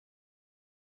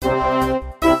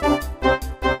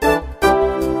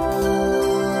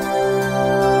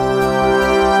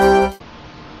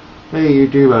Hey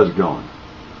YouTube, how's it going?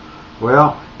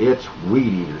 Well, it's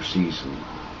weed eater season.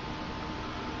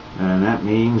 And that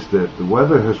means that the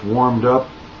weather has warmed up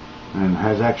and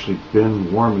has actually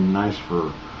been warm and nice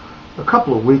for a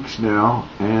couple of weeks now,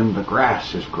 and the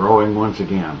grass is growing once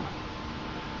again.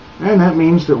 And that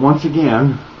means that once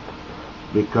again,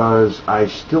 because I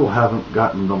still haven't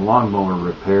gotten the lawnmower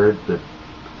repaired that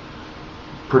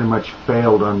pretty much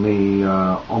failed on me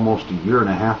almost a year and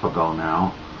a half ago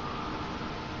now,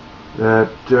 that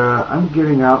I'm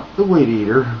getting out the weed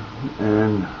eater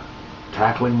and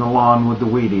tackling the lawn with the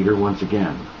weed eater once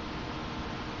again.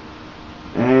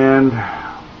 And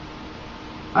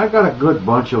I got a good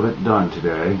bunch of it done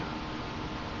today.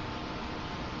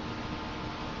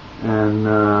 And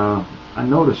I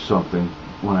noticed something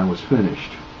when I was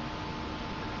finished.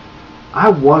 I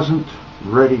wasn't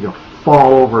ready to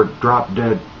fall over, drop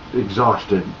dead,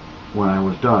 exhausted when I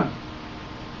was done.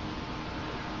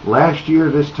 Last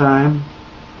year this time,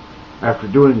 after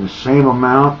doing the same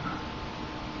amount,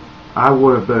 I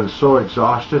would have been so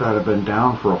exhausted I'd have been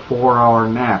down for a 4-hour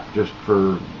nap just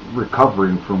for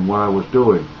recovering from what I was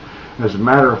doing. As a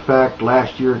matter of fact,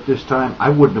 last year at this time, I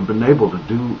wouldn't have been able to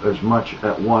do as much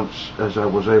at once as I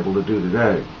was able to do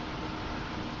today.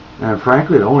 And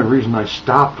frankly, the only reason I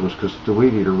stopped was because the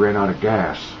weed eater ran out of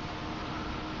gas.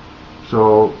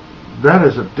 So that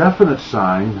is a definite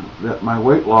sign that my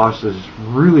weight loss is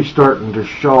really starting to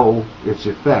show its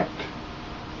effect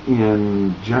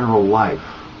in general life.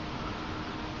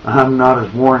 I'm not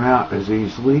as worn out as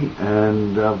easily,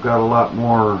 and I've got a lot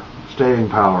more staying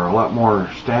power, a lot more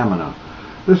stamina.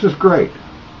 This is great.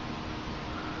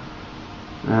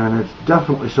 And it's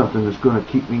definitely something that's going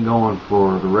to keep me going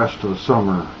for the rest of the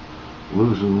summer,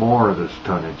 losing more of this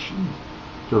tonnage,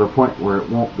 to the point where it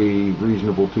won't be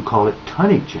reasonable to call it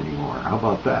tonnage anymore. How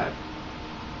about that?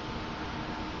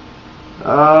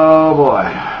 Oh boy.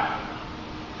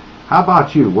 How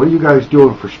about you? What are you guys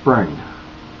doing for spring?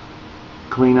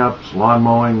 Cleanups, lawn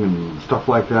mowing, and stuff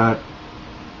like that?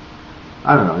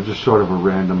 I don't know, just sort of a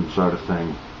random sort of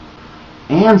thing.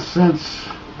 And since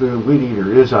the weed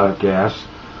eater is out of gas,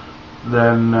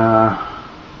 then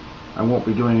I won't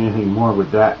be doing anything more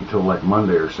with that until like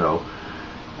Monday or so.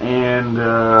 And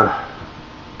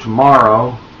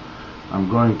tomorrow I'm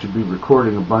going to be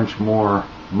recording a bunch more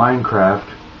Minecraft,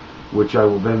 which I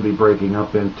will then be breaking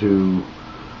up into,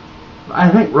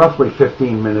 I think, roughly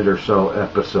 15-minute or so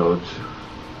episodes,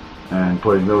 and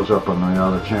putting those up on my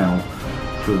other channel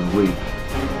through the week.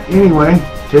 Anyway,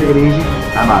 take it easy.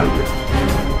 I'm out of here.